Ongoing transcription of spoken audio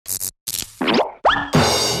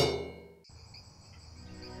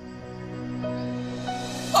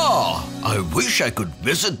wish I could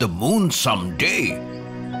visit the moon someday.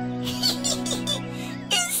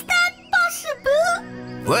 Is that possible?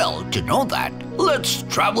 Well, to know that, let's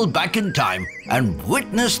travel back in time and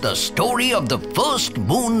witness the story of the first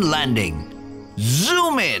moon landing.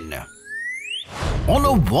 Zoom in! On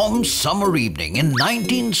a warm summer evening in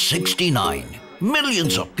 1969,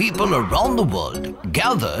 millions of people around the world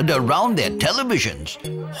gathered around their televisions,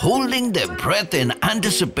 holding their breath in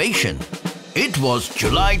anticipation. It was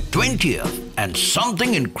July 20th and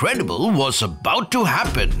something incredible was about to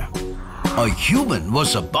happen. A human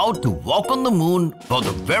was about to walk on the moon for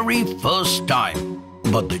the very first time.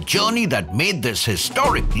 But the journey that made this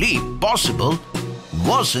historic leap possible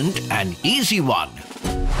wasn't an easy one.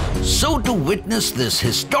 So to witness this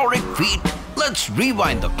historic feat, let's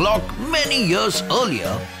rewind the clock many years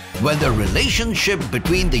earlier when the relationship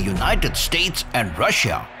between the United States and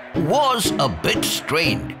Russia was a bit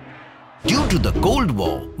strained. Due to the Cold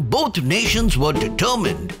War, both nations were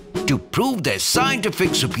determined to prove their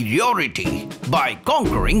scientific superiority by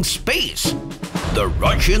conquering space. The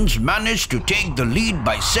Russians managed to take the lead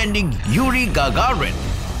by sending Yuri Gagarin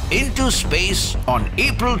into space on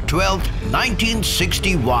April 12,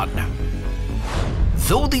 1961.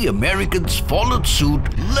 Though the Americans followed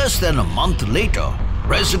suit less than a month later,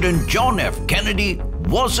 President John F. Kennedy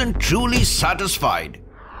wasn't truly satisfied.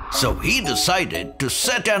 So he decided to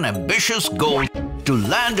set an ambitious goal to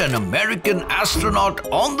land an American astronaut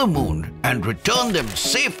on the moon and return them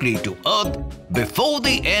safely to Earth before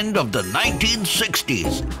the end of the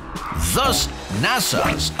 1960s. Thus,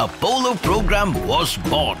 NASA's Apollo program was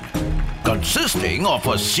born, consisting of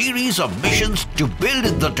a series of missions to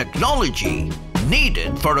build the technology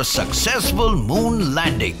needed for a successful moon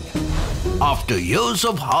landing. After years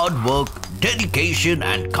of hard work, dedication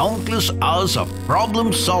and countless hours of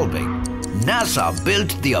problem solving, NASA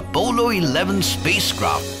built the Apollo 11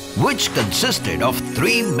 spacecraft, which consisted of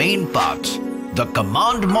three main parts. The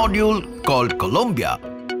command module, called Columbia,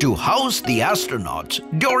 to house the astronauts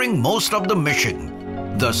during most of the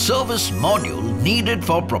mission. The service module needed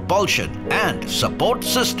for propulsion and support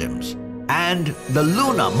systems. And the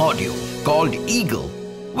lunar module, called Eagle,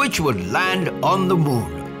 which would land on the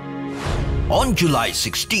moon. On July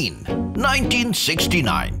 16,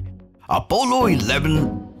 1969, Apollo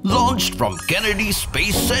 11 launched from Kennedy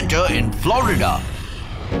Space Center in Florida.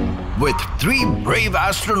 With three brave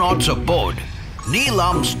astronauts aboard, Neil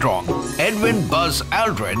Armstrong, Edwin Buzz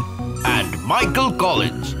Aldrin, and Michael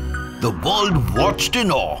Collins, the world watched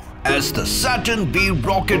in awe as the Saturn V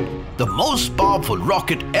rocket, the most powerful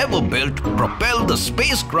rocket ever built, propelled the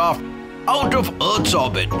spacecraft out of Earth's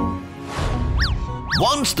orbit.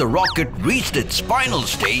 Once the rocket reached its final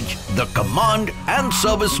stage, the command and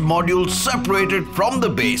service modules separated from the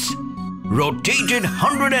base, rotated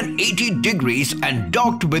 180 degrees and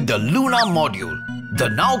docked with the lunar module. The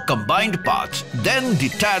now combined parts then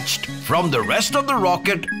detached from the rest of the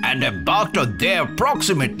rocket and embarked on their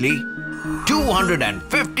approximately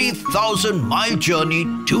 250,000-mile journey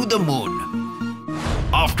to the moon.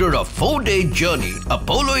 After a 4-day journey,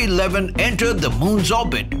 Apollo 11 entered the moon's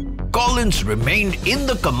orbit. Collins remained in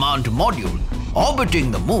the command module, orbiting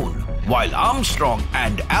the moon, while Armstrong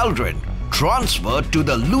and Aldrin transferred to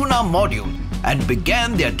the lunar module and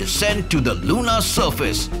began their descent to the lunar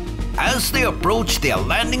surface. As they approached their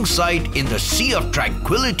landing site in the Sea of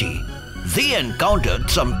Tranquility, they encountered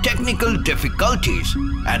some technical difficulties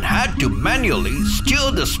and had to manually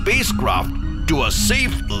steer the spacecraft to a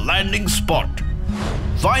safe landing spot.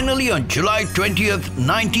 Finally, on July 20th,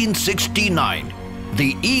 1969,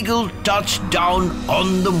 the Eagle touched down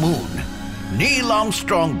on the moon. Neil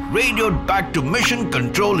Armstrong radioed back to Mission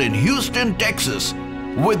Control in Houston, Texas,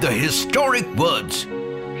 with the historic words,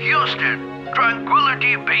 "Houston,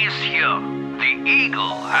 Tranquility Base here. The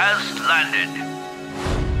Eagle has landed."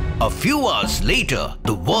 A few hours later,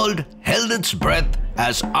 the world held its breath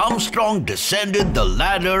as Armstrong descended the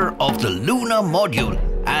ladder of the lunar module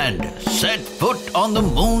and set foot on the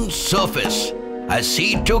moon's surface. As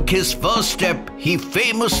he took his first step, he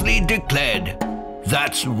famously declared,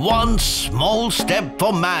 "That's one small step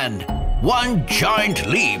for man, one giant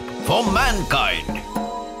leap for mankind."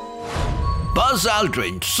 Buzz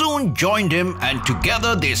Aldrin soon joined him, and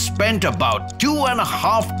together they spent about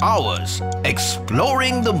 2.5 hours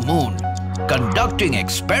exploring the moon, conducting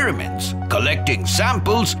experiments, collecting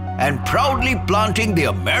samples, and proudly planting the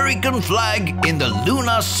American flag in the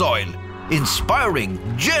lunar soil, inspiring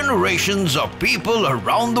generations of people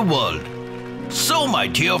around the world. So, my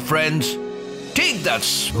dear friends, take that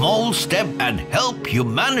small step and help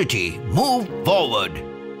humanity move forward.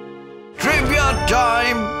 Trivia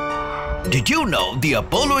time! Did you know the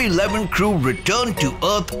Apollo 11 crew returned to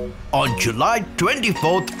Earth on July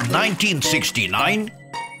 24th, 1969?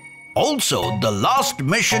 Also, the last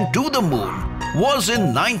mission to the moon was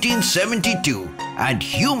in 1972 and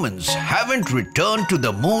humans haven't returned to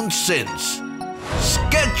the moon since.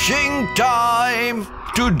 Sketching time!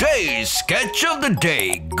 Today's sketch of the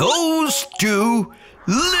day goes to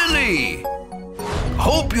Lily.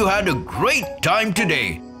 Hope you had a great time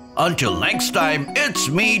today. Until next time, it's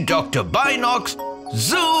me, Dr. Binocs,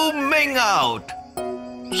 zooming out.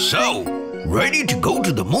 So, ready to go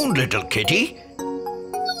to the moon, little kitty?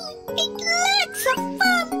 It lacks a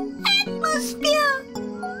fun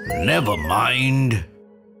atmosphere. Never mind.